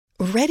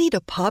Ready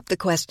to pop the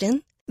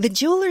question? The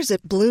jewelers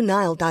at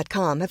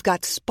BlueNile.com have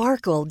got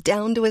sparkle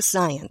down to a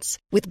science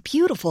with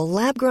beautiful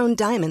lab-grown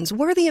diamonds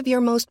worthy of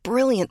your most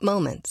brilliant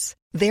moments.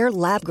 Their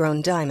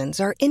lab-grown diamonds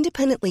are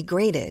independently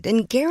graded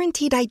and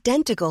guaranteed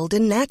identical to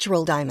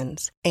natural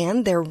diamonds,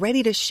 and they're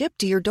ready to ship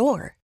to your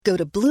door. Go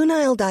to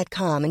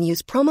BlueNile.com and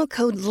use promo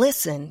code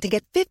LISTEN to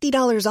get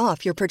 $50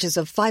 off your purchase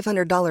of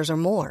 $500 or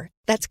more.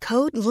 That's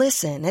code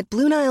LISTEN at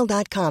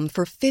BlueNile.com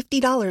for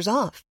 $50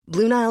 off.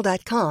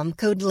 BlueNile.com,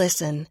 code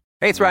LISTEN.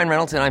 Hey, it's Ryan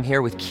Reynolds, and I'm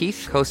here with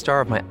Keith,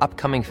 co-star of my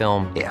upcoming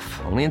film,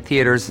 If, only in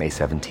theaters May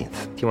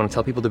 17th. Do you want to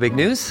tell people the big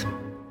news?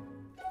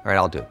 All right,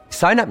 I'll do it.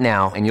 Sign up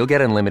now and you'll get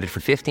unlimited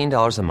for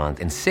 $15 a month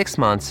and 6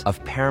 months of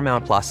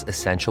Paramount Plus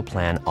Essential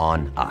Plan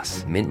on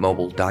us.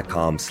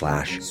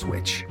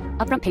 MintMobile.com/switch.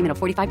 Upfront payment of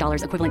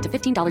 $45 equivalent to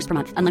 $15 per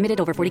month. Unlimited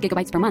over 40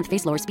 gigabytes per month.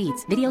 Face lower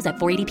speeds. Videos at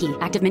 480p.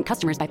 Active Mint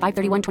customers by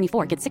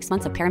 531.24 get 6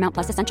 months of Paramount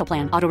Plus Essential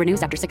Plan. Auto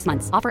renews after 6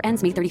 months. Offer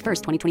ends May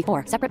 31st,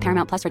 2024. Separate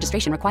Paramount Plus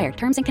registration required.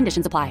 Terms and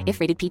conditions apply if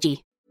rated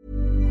PG.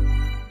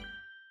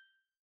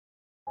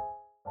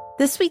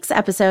 This week's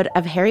episode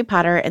of Harry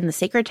Potter and the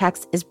Sacred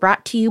Text is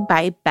brought to you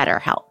by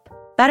BetterHelp.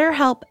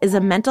 BetterHelp is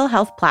a mental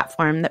health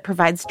platform that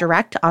provides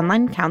direct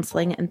online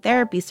counseling and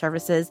therapy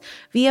services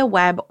via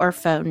web or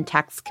phone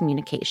text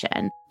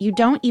communication. You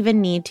don't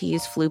even need to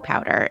use flu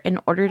powder in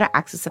order to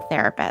access a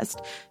therapist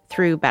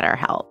through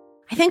BetterHelp.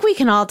 I think we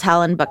can all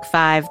tell in Book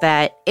 5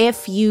 that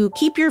if you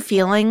keep your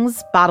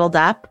feelings bottled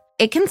up,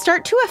 it can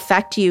start to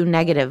affect you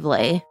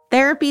negatively.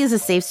 Therapy is a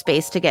safe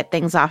space to get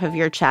things off of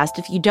your chest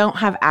if you don't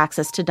have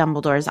access to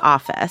Dumbledore's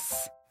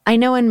office. I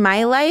know in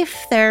my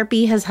life,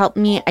 therapy has helped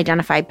me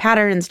identify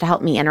patterns to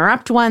help me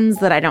interrupt ones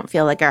that I don't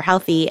feel like are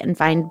healthy and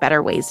find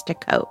better ways to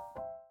cope.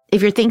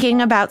 If you're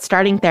thinking about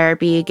starting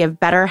therapy, give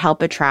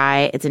BetterHelp a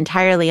try. It's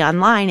entirely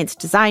online. It's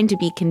designed to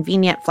be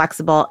convenient,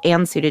 flexible,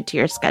 and suited to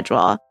your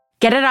schedule.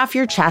 Get it off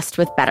your chest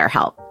with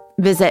BetterHelp.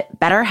 Visit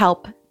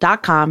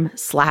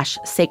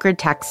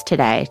BetterHelp.com/sacredtext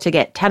today to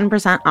get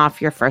 10%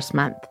 off your first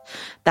month.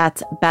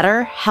 That's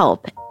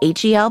BetterHelp,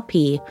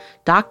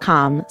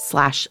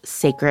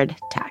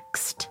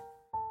 HELP.com/sacredtext.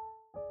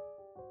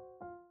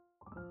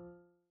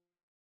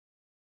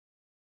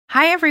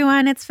 Hi,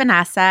 everyone. It's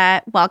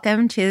Vanessa.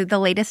 Welcome to the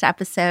latest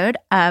episode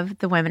of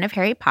The Women of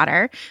Harry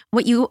Potter.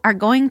 What you are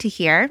going to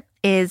hear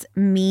is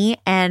me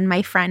and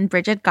my friend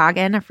Bridget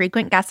Goggin, a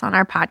frequent guest on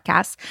our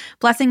podcast,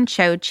 blessing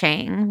Cho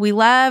Chang. We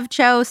love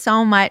Cho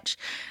so much.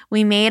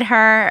 We made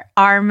her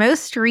our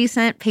most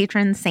recent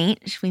patron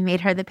saint. We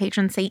made her the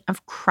patron saint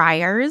of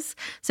criers,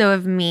 so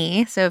of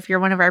me. So if you're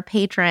one of our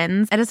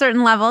patrons, at a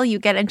certain level, you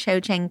get a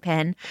Cho Chang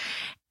pin.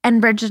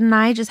 And Bridget and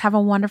I just have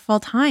a wonderful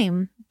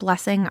time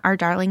blessing our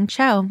darling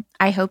Cho.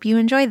 I hope you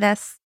enjoy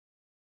this.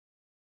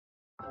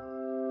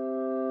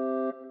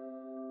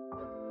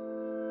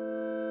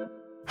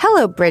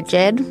 Hello,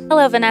 Bridget.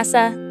 Hello,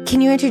 Vanessa.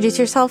 Can you introduce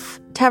yourself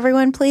to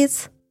everyone,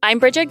 please? I'm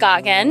Bridget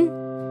Goggin.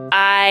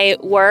 I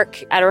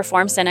work at a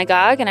Reform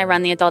synagogue and I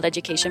run the adult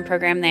education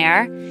program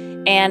there.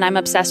 And I'm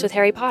obsessed with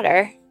Harry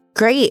Potter.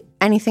 Great.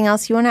 Anything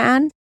else you want to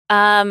add?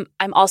 I'm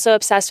also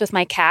obsessed with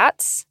my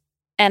cats.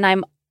 And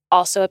I'm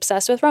also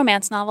obsessed with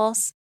romance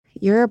novels.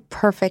 You're a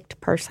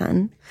perfect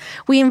person.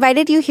 We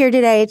invited you here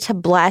today to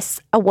bless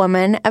a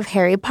woman of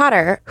Harry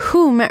Potter.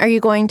 Whom are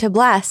you going to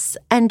bless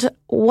and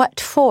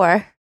what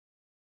for?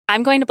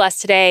 I'm going to bless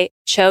today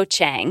Cho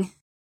Chang.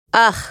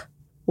 Ugh,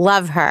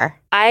 love her.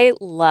 I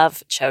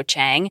love Cho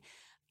Chang.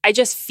 I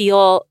just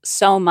feel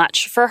so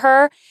much for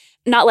her.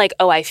 Not like,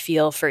 oh, I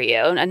feel for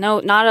you.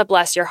 No, not a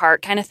bless your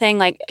heart kind of thing.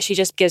 Like, she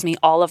just gives me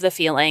all of the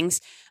feelings.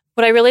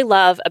 What I really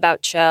love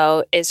about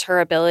Cho is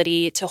her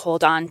ability to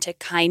hold on to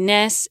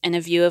kindness and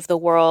a view of the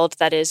world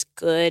that is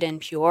good and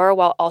pure,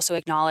 while also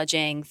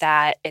acknowledging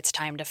that it's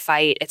time to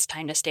fight, it's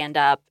time to stand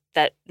up,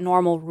 that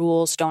normal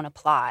rules don't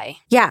apply.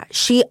 Yeah,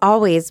 she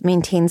always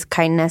maintains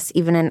kindness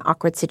even in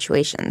awkward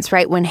situations,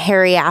 right? When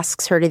Harry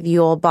asks her to the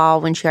Yule Ball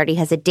when she already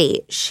has a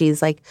date,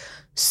 she's like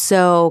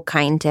so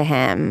kind to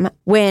him.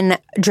 When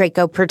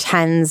Draco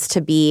pretends to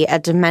be a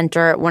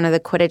Dementor at one of the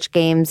Quidditch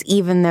games,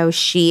 even though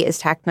she is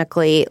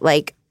technically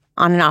like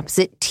on an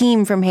opposite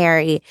team from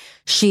Harry,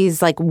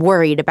 she's like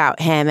worried about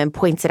him and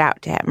points it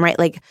out to him, right?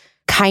 Like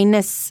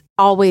kindness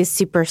always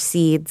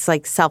supersedes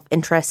like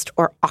self-interest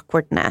or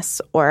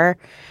awkwardness or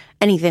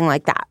anything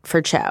like that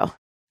for Cho.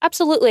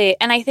 Absolutely.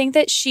 And I think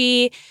that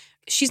she's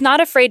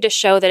not afraid to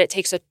show that it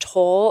takes a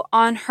toll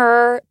on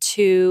her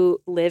to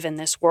live in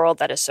this world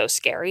that is so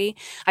scary.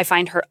 I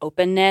find her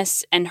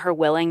openness and her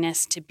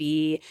willingness to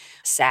be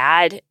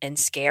sad and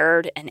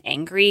scared and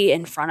angry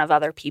in front of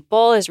other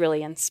people is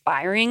really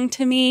inspiring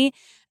to me.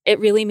 It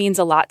really means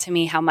a lot to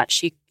me how much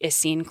she is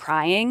seen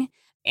crying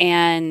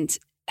and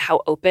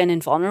how open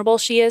and vulnerable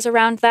she is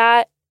around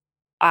that.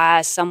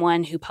 As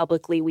someone who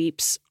publicly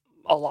weeps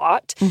a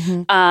lot,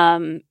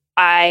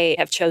 I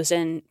have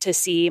chosen to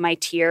see my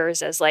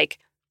tears as like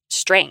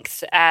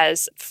strength,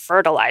 as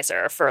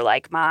fertilizer for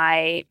like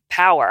my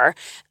power.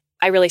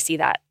 I really see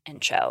that in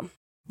Cho.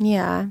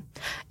 Yeah.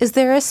 Is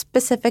there a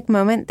specific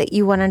moment that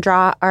you want to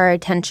draw our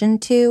attention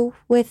to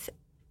with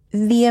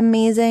the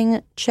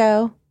amazing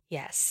Cho?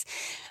 Yes.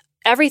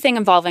 Everything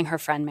involving her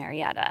friend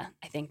Marietta,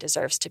 I think,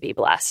 deserves to be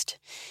blessed.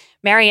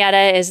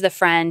 Marietta is the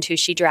friend who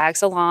she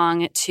drags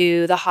along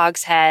to the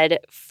Hogshead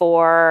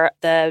for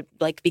the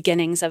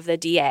beginnings of the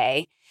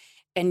DA.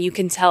 And you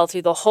can tell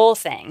through the whole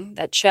thing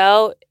that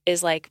Cho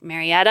is like,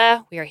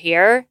 Marietta, we are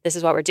here. This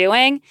is what we're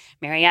doing.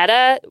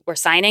 Marietta, we're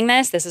signing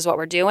this. This is what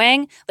we're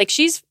doing. Like,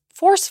 she's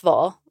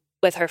forceful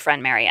with her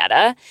friend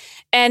Marietta.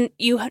 And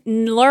you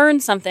learn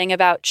something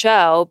about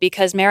Cho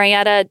because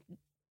Marietta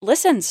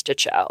listens to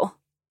Cho.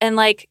 And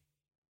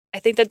I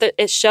think that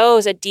it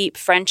shows a deep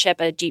friendship,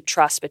 a deep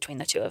trust between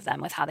the two of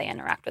them with how they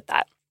interact with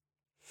that.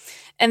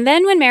 And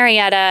then when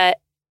Marietta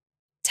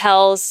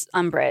tells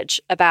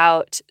Umbridge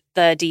about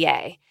the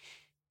DA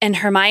and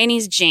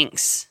Hermione's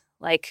jinx,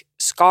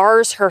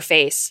 scars her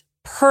face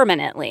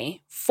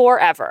permanently,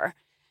 forever,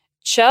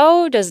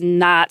 Cho does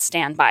not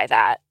stand by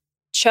that.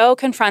 Cho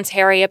confronts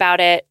Harry about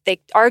it.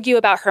 They argue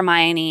about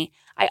Hermione.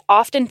 I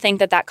often think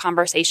that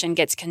conversation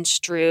gets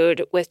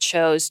construed with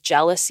Cho's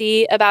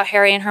jealousy about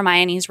Harry and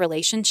Hermione's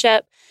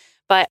relationship.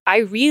 But I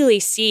really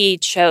see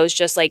Cho's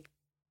just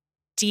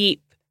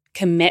deep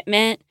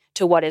commitment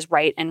to what is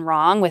right and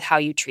wrong with how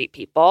you treat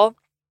people,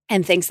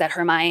 and thinks that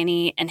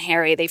Hermione and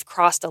Harry, they've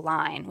crossed a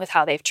line with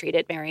how they've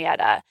treated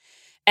Marietta.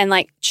 And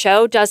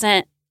Cho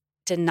doesn't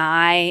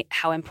deny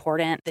how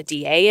important the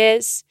DA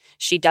is.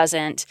 She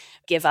doesn't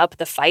give up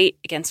the fight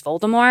against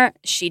Voldemort.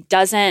 She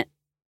doesn't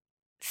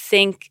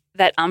think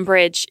that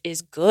Umbridge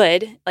is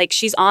good.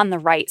 She's on the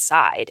right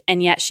side.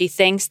 And yet she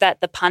thinks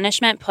that the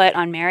punishment put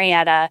on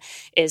Marietta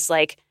is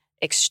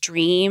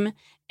extreme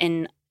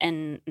and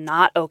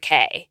not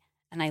okay.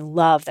 And I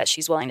love that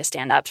she's willing to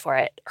stand up for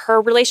it.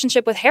 Her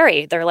relationship with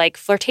Harry, their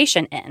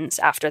flirtation ends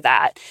after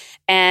that.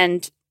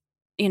 And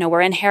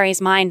we're in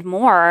Harry's mind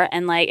more,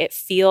 and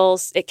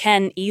it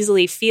can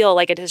easily feel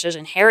like a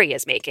decision Harry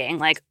is making,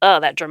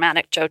 that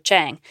dramatic Cho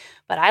Chang.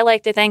 But I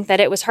like to think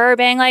that it was her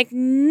being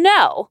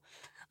no.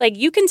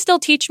 You can still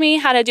teach me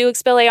how to do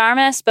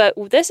Expelliarmus, but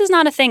this is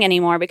not a thing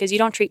anymore because you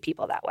don't treat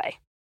people that way.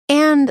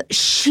 And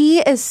she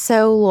is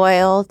so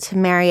loyal to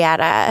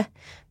Marietta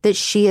that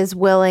she is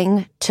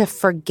willing to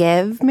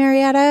forgive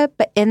Marietta.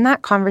 But in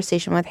that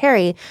conversation with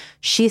Harry,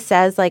 she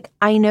says,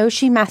 I know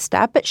she messed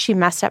up, but she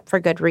messed up for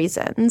good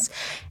reasons.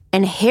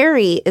 And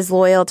Harry is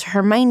loyal to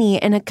Hermione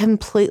in a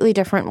completely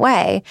different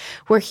way,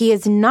 where he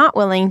is not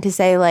willing to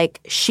say,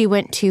 she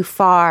went too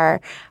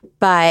far,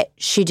 but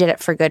she did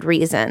it for good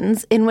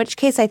reasons. In which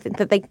case, I think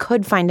that they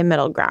could find a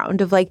middle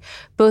ground of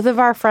both of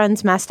our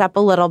friends messed up a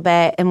little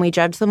bit and we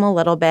judged them a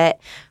little bit,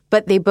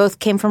 but they both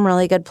came from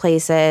really good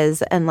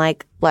places, and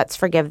let's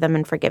forgive them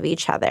and forgive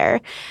each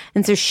other.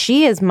 And so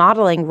she is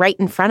modeling right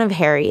in front of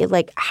Harry,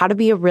 how to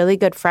be a really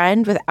good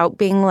friend without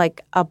being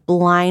a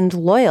blind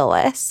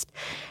loyalist.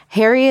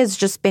 Harry is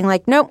just being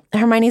nope,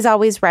 Hermione's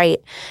always right.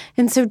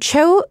 And so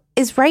Cho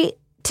is right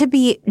to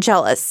be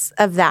jealous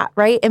of that,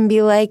 right? And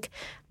be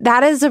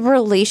that is a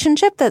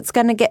relationship that's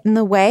going to get in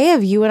the way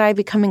of you and I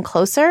becoming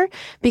closer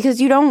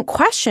because you don't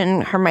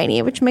question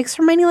Hermione, which makes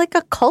Hermione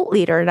a cult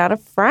leader, not a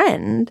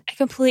friend. I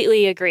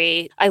completely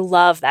agree. I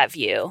love that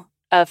view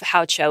of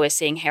how Cho is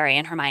seeing Harry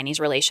and Hermione's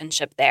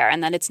relationship there,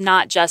 and that it's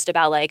not just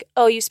about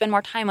oh, you spend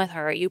more time with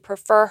her, you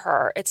prefer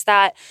her. It's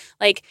that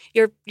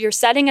you're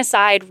setting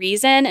aside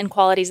reason and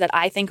qualities that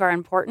I think are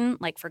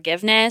important, like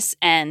forgiveness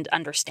and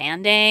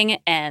understanding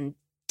and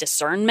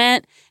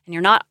discernment, and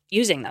you're not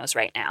using those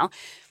right now.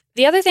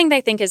 The other thing that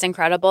I think is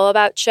incredible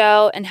about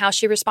Cho and how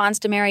she responds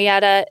to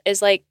Marietta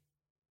is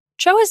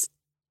Cho is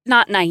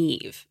not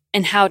naive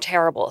in how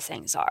terrible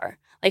things are.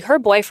 Her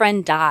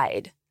boyfriend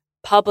died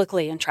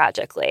publicly and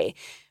tragically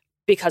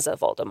because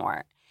of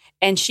Voldemort.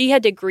 And she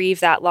had to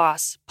grieve that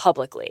loss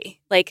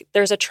publicly.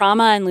 There's a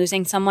trauma in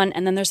losing someone,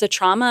 and then there's a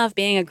trauma of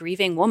being a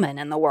grieving woman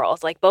in the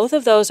world. Both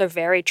of those are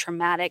very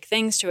traumatic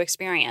things to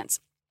experience.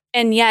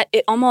 And yet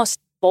it almost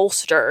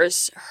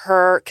bolsters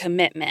her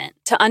commitment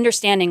to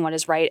understanding what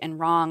is right and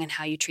wrong and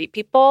how you treat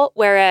people.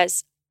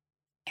 Whereas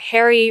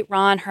Harry,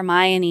 Ron,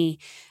 Hermione,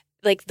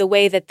 the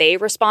way that they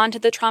respond to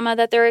the trauma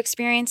that they're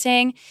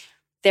experiencing,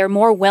 they're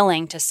more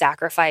willing to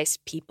sacrifice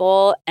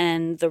people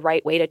and the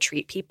right way to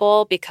treat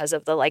people because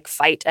of the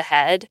fight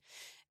ahead.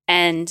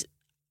 And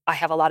I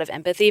have a lot of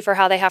empathy for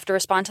how they have to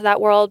respond to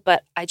that world,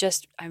 but I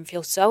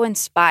feel so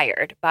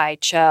inspired by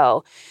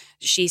Cho.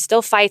 She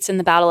still fights in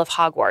the Battle of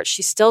Hogwarts.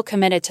 She's still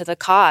committed to the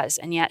cause,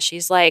 and yet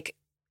she's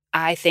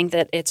I think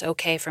that it's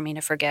okay for me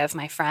to forgive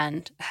my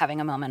friend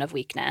having a moment of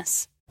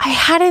weakness. I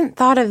hadn't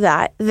thought of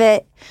that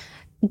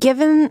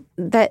given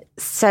that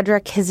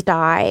Cedric has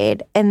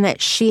died and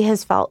that she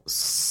has felt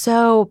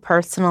so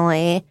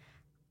personally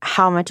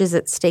how much is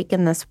at stake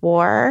in this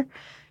war,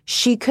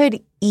 she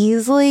could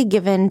easily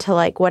give in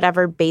to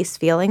whatever base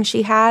feeling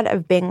she had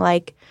of being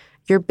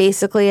you're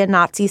basically a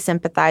Nazi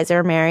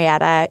sympathizer,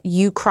 Marietta.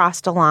 You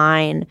crossed a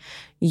line.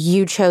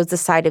 You chose the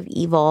side of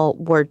evil.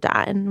 We're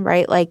done,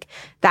 right?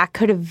 That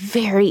could have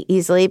very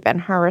easily been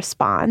her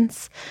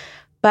response.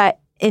 But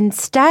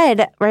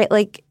instead,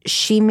 right,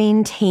 she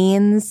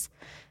maintains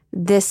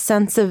this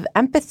sense of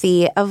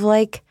empathy of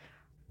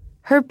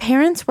her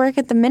parents work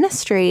at the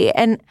ministry,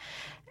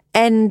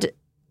 and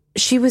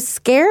she was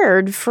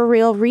scared for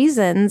real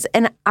reasons.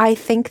 And I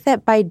think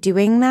that by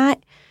doing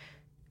that,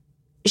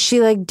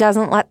 she like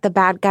doesn't let the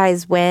bad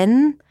guys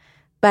win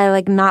by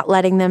like not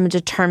letting them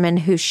determine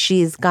who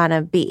she's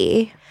gonna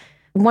be.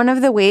 One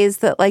of the ways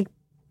that like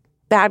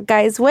bad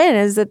guys win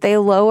is that they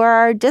lower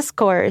our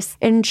discourse.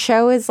 And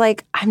Cho is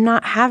like, I'm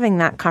not having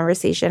that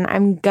conversation.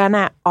 I'm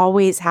gonna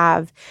always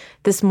have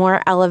this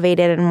more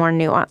elevated and more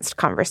nuanced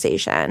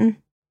conversation.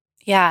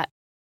 Yeah.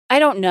 I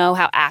don't know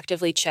how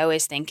actively Cho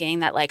is thinking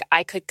that, like,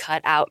 I could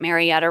cut out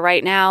Marietta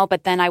right now,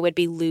 but then I would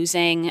be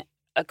losing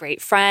a great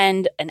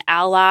friend, an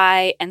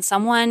ally, and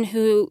someone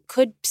who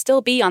could still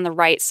be on the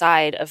right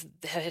side of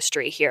the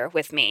history here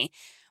with me.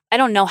 I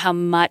don't know how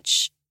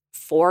much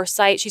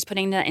foresight she's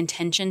putting into,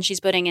 intention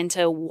she's putting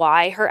into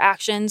why her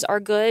actions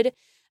are good.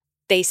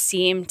 They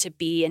seem to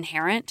be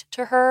inherent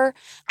to her.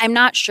 I'm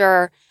not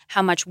sure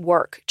how much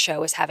work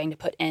Cho is having to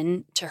put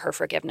into her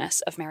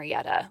forgiveness of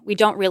Marietta. We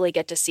don't really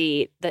get to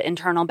see the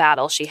internal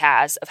battle she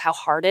has of how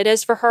hard it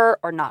is for her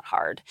or not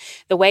hard.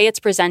 The way it's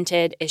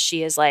presented is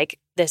she is like,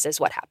 this is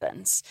what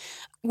happens.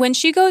 When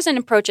she goes and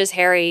approaches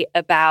Harry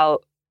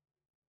about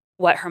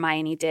what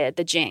Hermione did,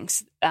 the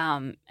jinx,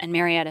 and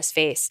Marietta's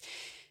face,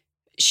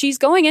 she's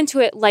going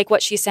into it like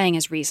what she's saying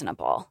is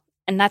reasonable.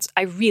 And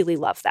I really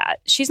love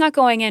that. She's not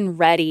going in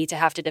ready to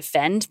have to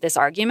defend this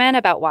argument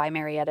about why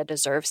Marietta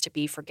deserves to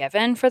be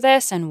forgiven for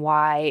this and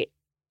why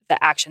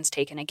the actions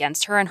taken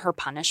against her and her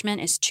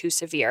punishment is too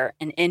severe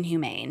and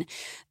inhumane.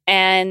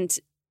 And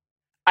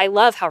I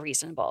love how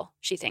reasonable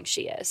she thinks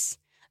she is.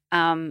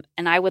 And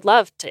I would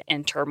love to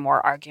enter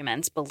more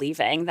arguments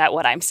believing that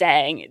what I'm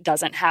saying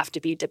doesn't have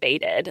to be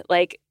debated.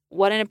 Like,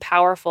 what a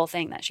powerful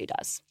thing that she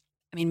does.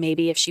 I mean,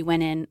 maybe if she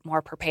went in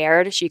more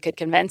prepared, she could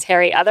convince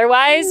Harry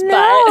otherwise.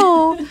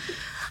 No.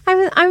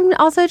 But I'm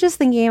also just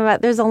thinking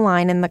about, there's a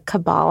line in the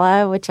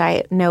Kabbalah, which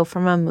I know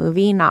from a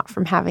movie, not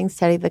from having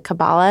studied the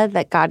Kabbalah,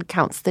 that God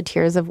counts the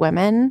tears of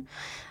women,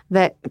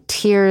 that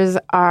tears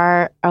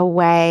are a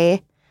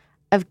way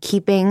of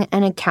keeping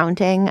an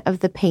accounting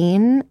of the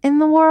pain in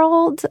the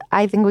world.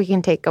 I think we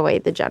can take away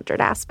the gendered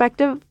aspect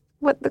of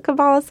what the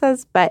Kabbalah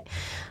says, but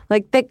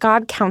like that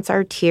God counts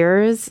our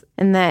tears,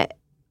 and that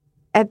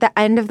at the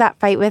end of that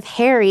fight with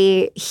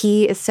Harry,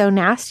 he is so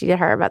nasty to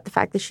her about the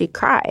fact that she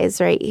cries,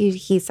 right?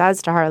 He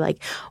says to her,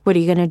 like, what are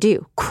you going to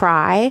do?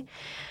 Cry?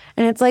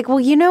 And it's like, well,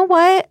 you know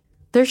what?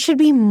 There should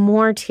be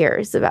more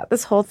tears about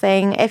this whole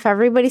thing. If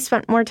everybody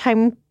spent more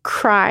time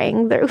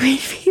crying, we'd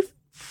be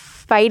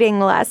fighting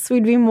less.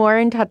 We'd be more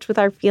in touch with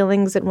our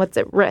feelings and what's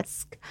at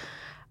risk.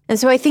 And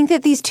so I think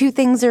that these two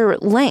things are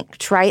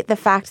linked, right? The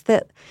fact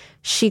that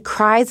she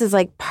cries is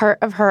like part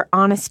of her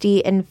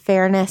honesty and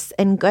fairness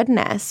and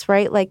goodness,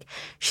 right? Like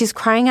she's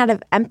crying out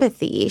of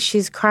empathy.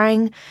 She's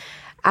crying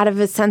out of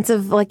a sense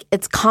of like,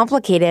 it's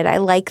complicated. I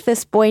like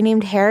this boy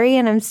named Harry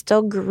and I'm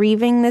still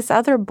grieving this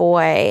other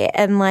boy.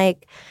 And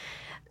like,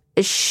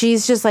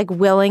 she's just like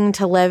willing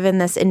to live in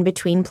this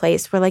in-between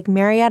place where like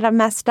Marietta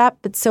messed up,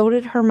 but so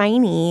did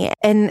Hermione.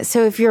 And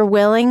so if you're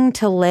willing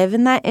to live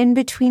in that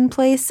in-between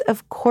place,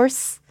 of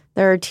course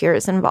there are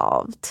tears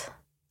involved.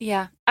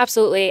 Yeah,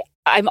 absolutely.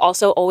 I'm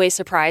also always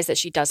surprised that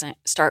she doesn't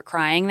start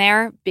crying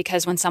there,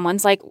 because when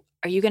someone's like,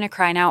 are you going to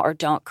cry now or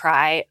don't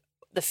cry?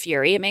 The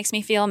fury it makes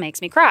me feel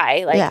makes me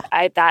cry. Like yeah.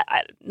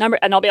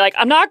 And I'll be like,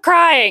 I'm not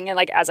crying. And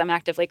like, as I'm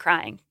actively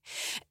crying.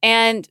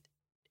 And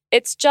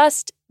it's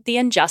just the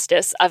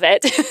injustice of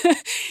it.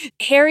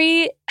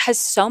 Harry has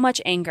so much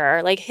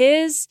anger. Like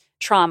his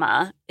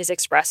trauma is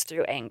expressed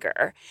through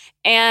anger.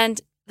 And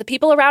the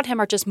people around him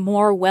are just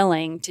more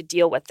willing to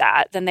deal with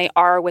that than they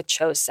are with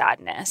Cho's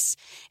sadness.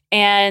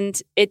 And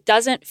it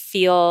doesn't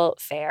feel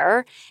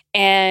fair.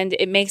 And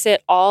it makes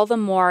it all the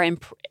more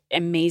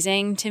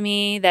amazing to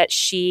me that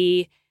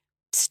she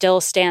still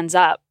stands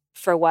up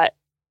for what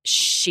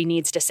she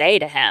needs to say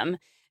to him.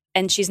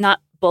 And she's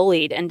not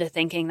bullied into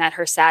thinking that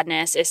her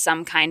sadness is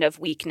some kind of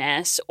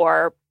weakness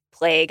or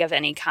plague of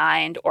any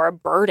kind or a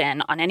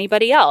burden on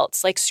anybody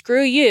else. Like,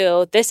 screw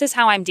you. This is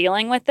how I'm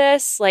dealing with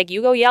this. Like,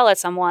 you go yell at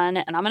someone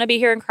and I'm going to be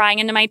here and crying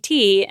into my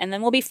tea and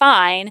then we'll be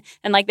fine.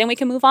 And like, then we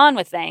can move on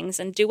with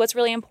things and do what's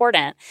really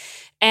important.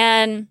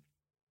 And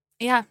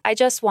yeah, I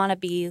just want to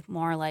be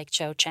more like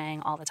Cho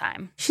Chang all the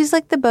time. She's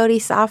like the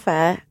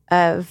Bodhisattva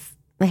of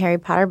the Harry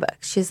Potter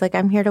books. She's like,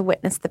 I'm here to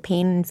witness the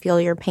pain and feel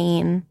your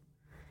pain.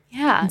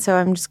 Yeah. And so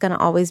I'm just going to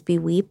always be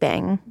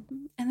weeping.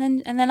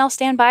 And then I'll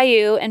stand by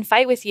you and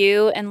fight with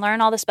you and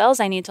learn all the spells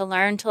I need to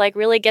learn to like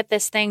really get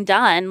this thing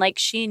done. Like,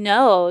 she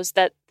knows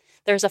that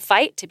there's a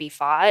fight to be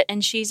fought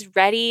and she's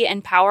ready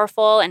and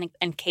powerful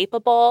and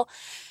capable.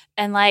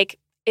 And like,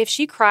 if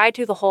she cried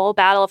through the whole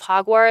Battle of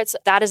Hogwarts,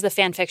 that is the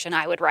fan fiction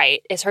I would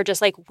write, is her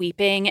just like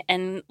weeping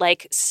and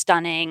like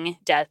stunning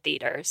Death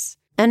Eaters.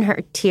 And her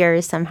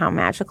tears somehow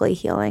magically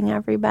healing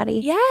everybody.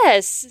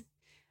 Yes.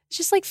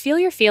 Just like feel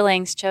your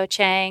feelings, Cho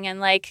Chang, and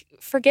like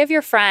forgive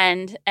your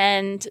friend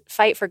and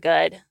fight for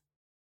good.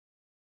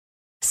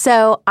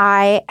 So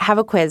I have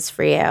a quiz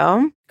for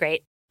you.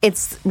 Great.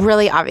 It's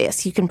really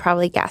obvious. You can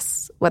probably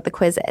guess what the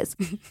quiz is.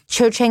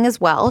 Cho Chang is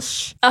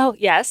Welsh. Oh,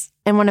 yes.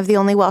 And one of the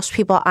only Welsh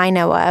people I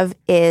know of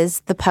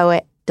is the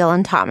poet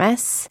Dylan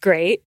Thomas.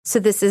 Great. So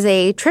this is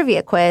a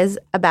trivia quiz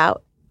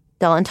about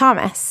Dylan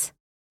Thomas.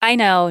 I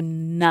know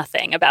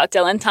nothing about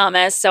Dylan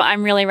Thomas, so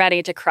I'm really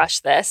ready to crush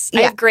this.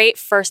 Yeah. I have great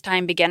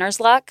first-time beginner's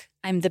luck.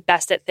 I'm the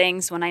best at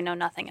things when I know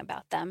nothing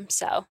about them,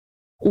 so.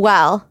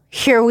 Well,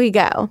 here we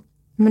go.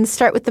 I'm going to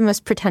start with the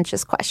most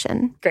pretentious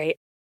question. Great.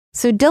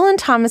 So Dylan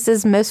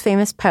Thomas's most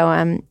famous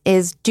poem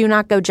is Do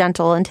Not Go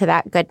Gentle Into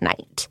That Good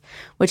Night,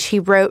 which he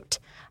wrote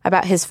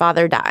about his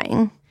father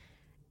dying.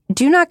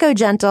 Do Not Go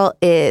Gentle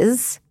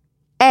is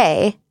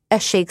A, a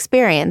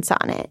Shakespearean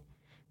sonnet,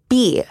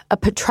 B, a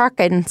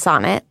Petrarchan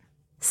sonnet,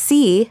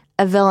 C,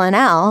 a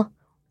villanelle,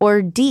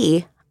 or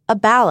D, a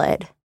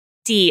ballad.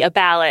 D, a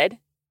ballad.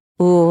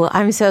 Ooh,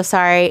 I'm so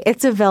sorry.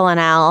 It's a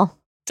villanelle.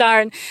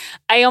 Darn.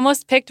 I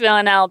almost picked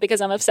villanelle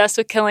because I'm obsessed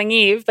with Killing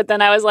Eve, but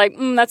then I was like,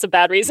 that's a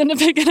bad reason to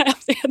pick an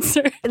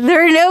answer.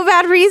 There are no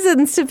bad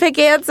reasons to pick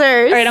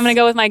answers. All right, I'm going to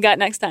go with my gut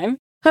next time.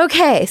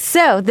 Okay,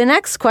 so the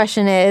next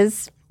question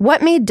is,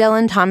 what made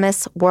Dylan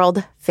Thomas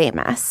world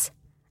famous?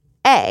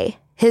 A,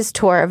 his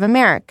tour of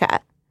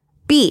America.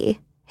 B,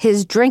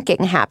 his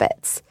drinking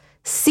habits.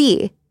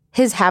 C,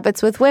 his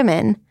habits with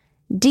women.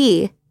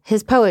 D,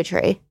 his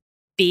poetry.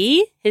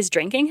 B, his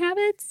drinking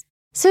habits?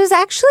 So it was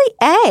actually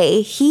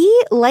A.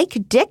 He,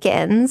 like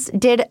Dickens,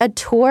 did a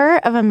tour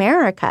of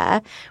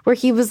America where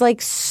he was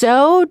like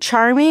so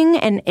charming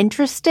and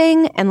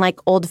interesting and like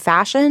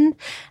old-fashioned.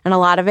 And a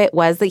lot of it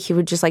was that he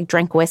would just like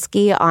drink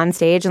whiskey on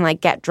stage and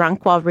like get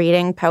drunk while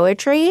reading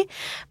poetry.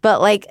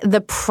 But like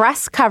the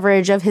press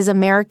coverage of his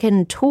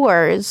American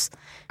tours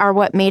are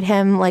what made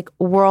him like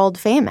world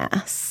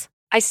famous.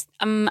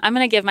 I'm going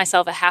to give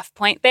myself a half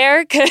point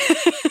there.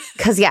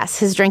 Because, yes,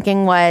 his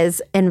drinking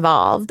was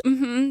involved.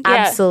 Mm-hmm, yeah.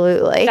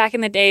 Absolutely. Back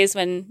in the days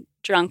when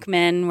drunk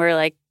men were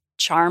like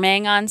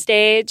charming on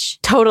stage.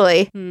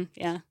 Totally.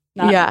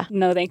 Yeah.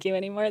 No, thank you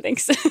anymore.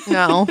 Thanks.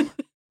 No.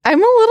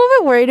 I'm a little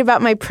bit worried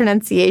about my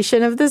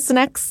pronunciation of this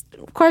next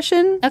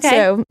question. Okay.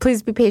 So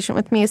please be patient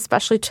with me,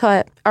 especially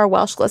to our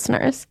Welsh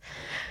listeners.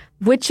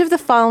 Which of the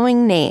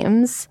following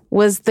names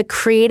was the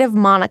creative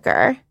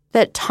moniker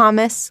that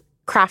Thomas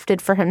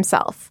crafted for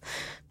himself?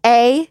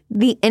 A,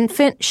 the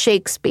infant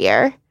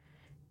Shakespeare.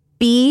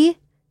 B,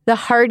 the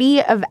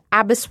Hardy of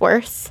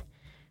Abbasworth.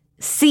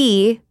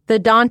 C, the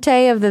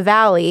Dante of the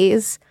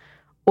Valleys.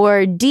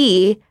 Or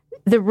D,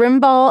 the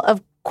Rimbal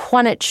of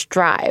Quanich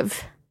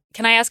Drive.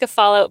 Can I ask a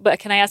follow-up, but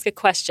can I ask a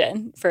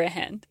question for a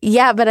hint?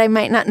 Yeah, but I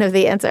might not know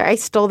the answer. I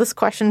stole this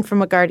question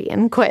from a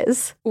Guardian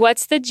quiz.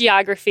 What's the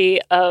geography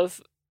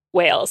of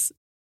Wales?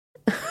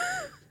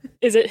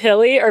 Is it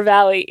hilly or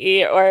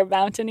valley-y or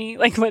mountainy?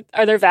 Like, what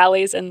are there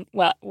valleys in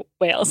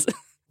Wales?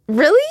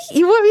 Really?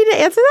 You want me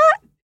to answer that?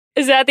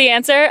 Is that the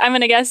answer? I'm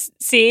going to guess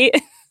C,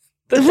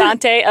 the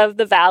Dante of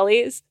the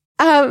Valleys.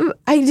 I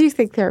do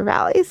think there are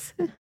valleys.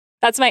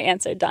 That's my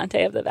answer,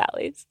 Dante of the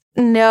Valleys.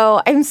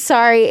 No, I'm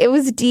sorry. It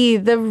was D,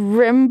 the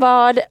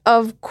Rimbald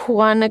of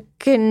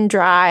Quanich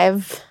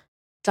Drive.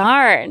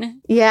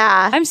 Darn.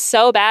 Yeah. I'm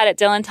so bad at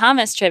Dylan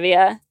Thomas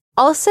trivia.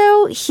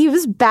 Also, he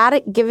was bad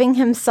at giving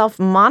himself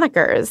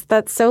monikers.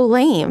 That's so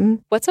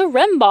lame. What's a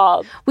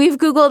Rimbald? We've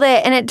Googled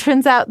it, and it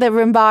turns out that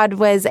Rimbaud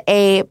was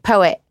a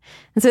poet.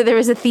 And so there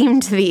was a theme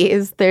to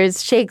these.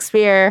 There's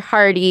Shakespeare,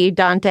 Hardy,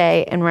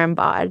 Dante, and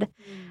Rimbaud.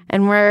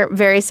 And we're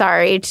very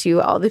sorry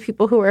to all the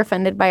people who were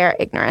offended by our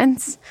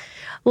ignorance.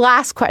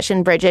 Last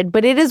question, Bridget,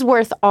 but it is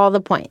worth all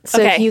the points.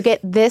 So Okay. if you get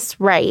this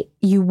right,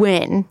 you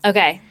win.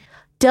 Okay.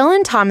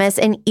 Dylan Thomas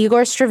and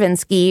Igor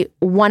Stravinsky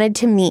wanted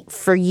to meet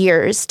for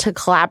years to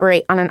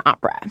collaborate on an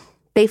opera.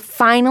 They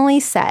finally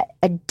set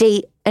a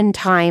date and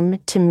time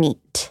to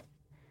meet.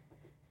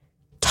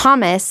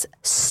 Thomas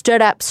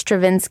stood up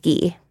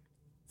Stravinsky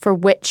for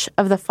which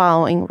of the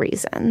following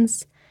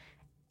reasons?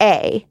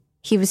 A,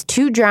 he was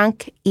too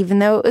drunk even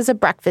though it was a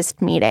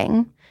breakfast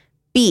meeting.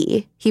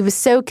 B, he was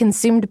so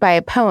consumed by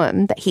a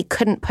poem that he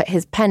couldn't put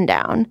his pen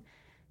down.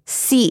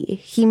 C,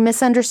 he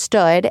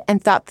misunderstood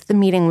and thought that the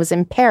meeting was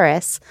in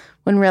Paris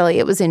when really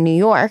it was in New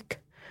York.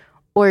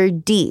 Or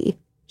D,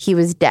 he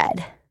was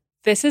dead.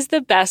 This is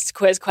the best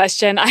quiz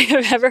question I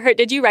have ever heard.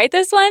 Did you write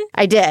this one?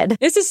 I did.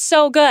 This is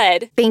so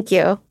good. Thank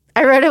you.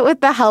 I wrote it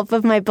with the help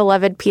of my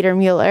beloved Peter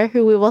Mueller,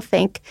 who we will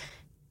thank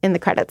in the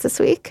credits this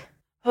week.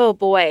 Oh,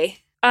 boy.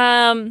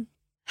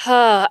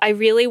 I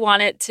really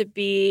want it to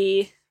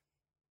be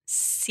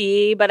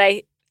C, but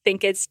I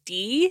think it's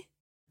D.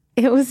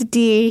 It was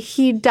D.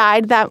 He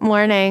died that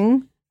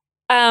morning.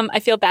 I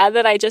feel bad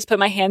that I just put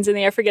my hands in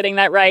the air for getting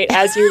that right.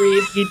 As you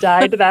read, he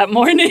died that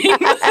morning.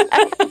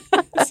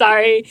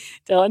 Sorry,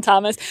 Dylan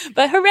Thomas,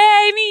 but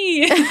hooray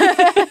me!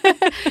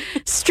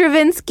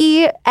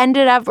 Stravinsky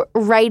ended up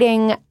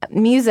writing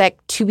music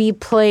to be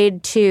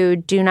played to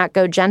Do Not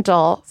Go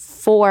Gentle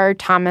for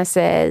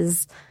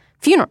Thomas's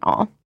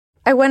funeral.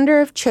 I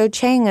wonder if Cho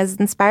Chang is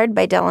inspired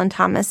by Dylan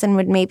Thomas and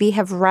would maybe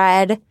have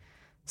read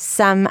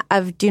some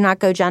of Do Not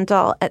Go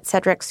Gentle at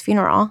Cedric's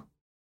funeral.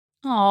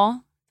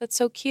 Oh, That's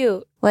so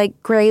cute.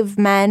 Like grave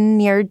men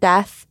near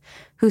death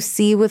who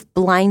see with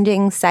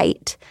blinding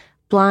sight.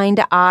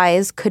 Blind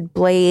eyes could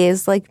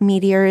blaze like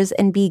meteors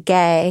and be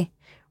gay.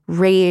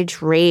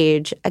 Rage,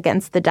 rage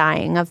against the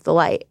dying of the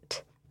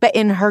light. But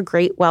in her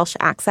great Welsh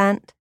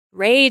accent.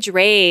 Rage,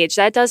 rage.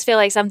 That does feel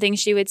like something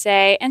she would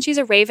say. And she's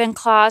a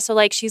Ravenclaw, so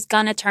like she's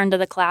gonna turn to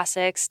the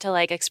classics to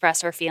like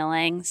express her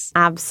feelings.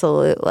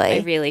 Absolutely. I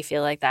really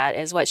feel like that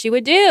is what she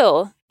would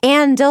do.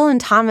 And Dylan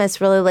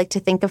Thomas really liked to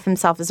think of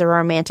himself as a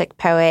romantic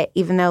poet,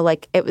 even though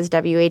like it was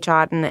W.H.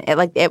 Auden,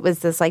 it was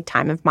this like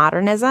time of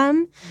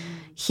modernism.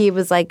 He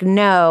was like,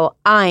 no,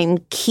 I'm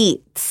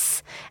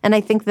Keats. And I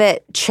think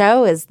that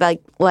Cho is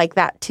like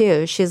that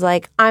too. She's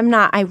like, I'm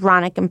not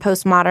ironic and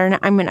postmodern.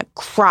 I'm going to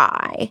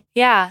cry.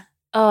 Yeah.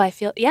 Oh, I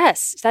feel,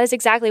 yes, that is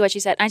exactly what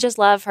she said. I just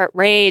love her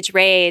rage,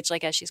 rage,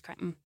 like as she's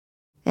crying.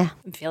 Yeah.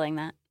 I'm feeling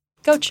that.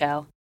 Go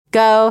Cho.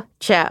 Go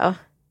Cho.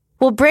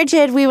 Well,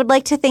 Bridget, we would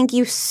like to thank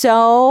you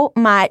so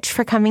much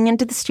for coming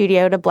into the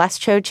studio to bless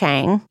Cho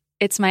Chang.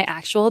 It's my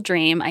actual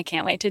dream. I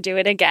can't wait to do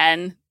it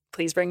again.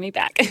 Please bring me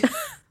back.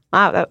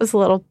 Wow, that was a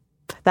little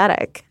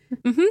pathetic.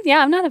 Yeah,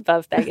 I'm not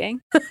above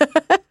begging.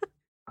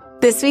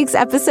 This week's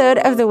episode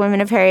of The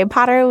Women of Harry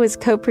Potter was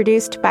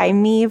co-produced by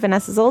me,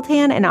 Vanessa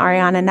Zoltan, and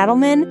Ariana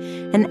Nettleman,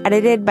 and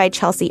edited by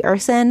Chelsea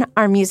Urson.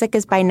 Our music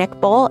is by Nick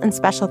Boll, and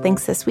special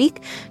thanks this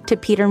week to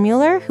Peter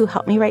Mueller, who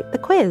helped me write the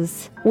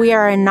quiz. We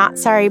are a Not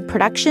Sorry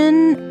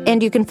production,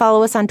 and you can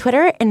follow us on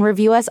Twitter and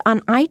review us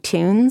on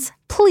iTunes.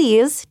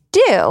 Please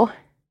do.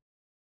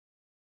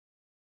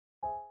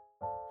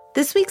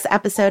 This week's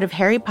episode of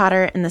Harry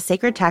Potter and the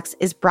Sacred Text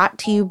is brought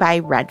to you by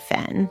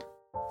Redfin.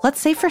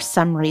 Let's say for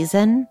some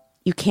reason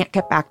you can't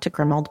get back to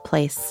Grimmauld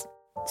Place,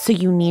 so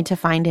you need to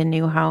find a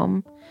new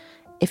home.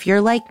 If you're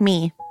like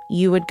me,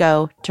 you would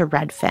go to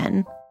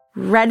Redfin.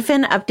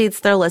 Redfin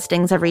updates their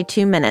listings every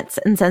 2 minutes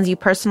and sends you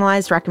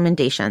personalized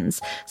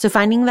recommendations, so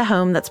finding the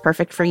home that's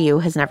perfect for you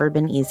has never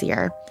been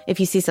easier. If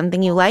you see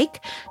something you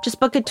like,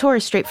 just book a tour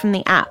straight from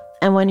the app.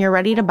 And when you're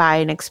ready to buy,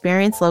 an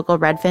experienced local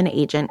Redfin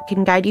agent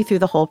can guide you through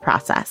the whole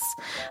process.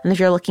 And if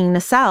you're looking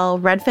to sell,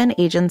 Redfin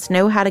agents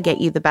know how to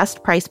get you the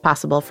best price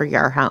possible for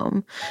your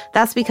home.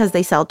 That's because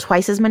they sell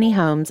twice as many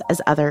homes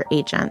as other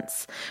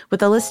agents.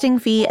 With a listing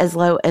fee as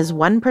low as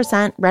 1%,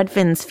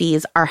 Redfin's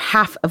fees are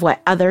half of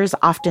what others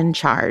often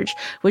charge,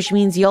 which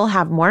means you'll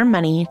have more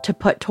money to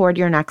put toward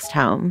your next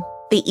home.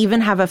 They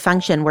even have a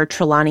function where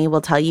Trelawney will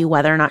tell you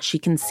whether or not she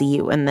can see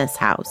you in this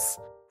house.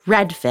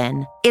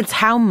 Redfin. It's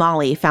how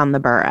Molly found the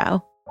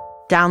burrow.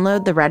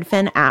 Download the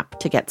Redfin app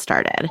to get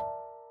started.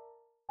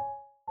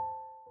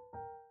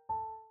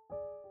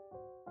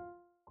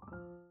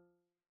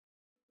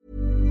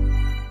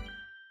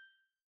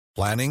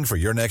 Planning for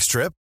your next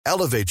trip?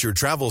 Elevate your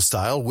travel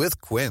style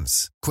with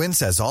Quince. Quince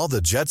has all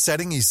the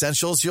jet-setting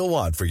essentials you'll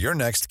want for your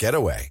next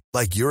getaway,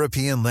 like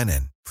European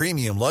linen,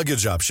 premium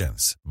luggage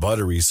options,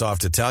 buttery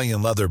soft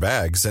Italian leather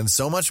bags, and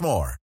so much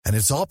more. And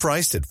it's all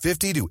priced at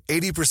 50 to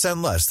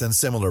 80% less than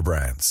similar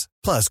brands.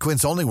 Plus,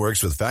 Quince only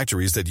works with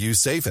factories that use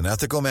safe and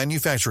ethical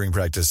manufacturing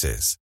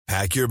practices.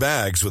 Pack your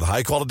bags with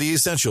high-quality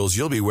essentials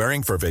you'll be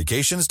wearing for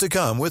vacations to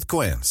come with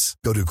Quince.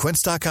 Go to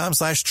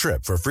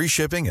quince.com/trip for free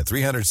shipping and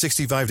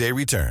 365-day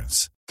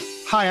returns.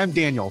 Hi, I'm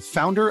Daniel,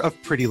 founder of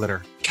Pretty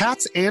Litter.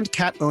 Cats and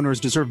cat owners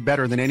deserve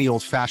better than any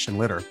old-fashioned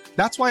litter.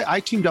 That's why I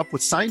teamed up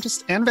with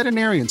scientists and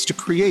veterinarians to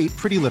create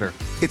Pretty Litter.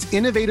 Its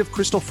innovative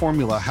crystal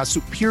formula has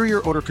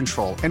superior odor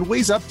control and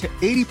weighs up to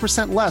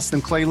 80% less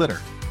than clay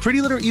litter.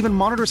 Pretty Litter even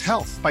monitors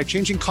health by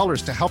changing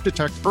colors to help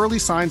detect early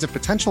signs of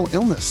potential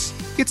illness.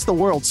 It's the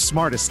world's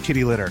smartest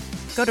kitty litter.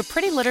 Go to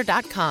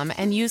prettylitter.com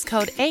and use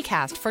code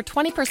ACAST for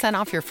 20%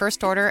 off your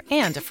first order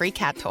and a free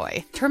cat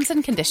toy. Terms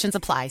and conditions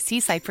apply. See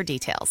site for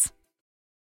details.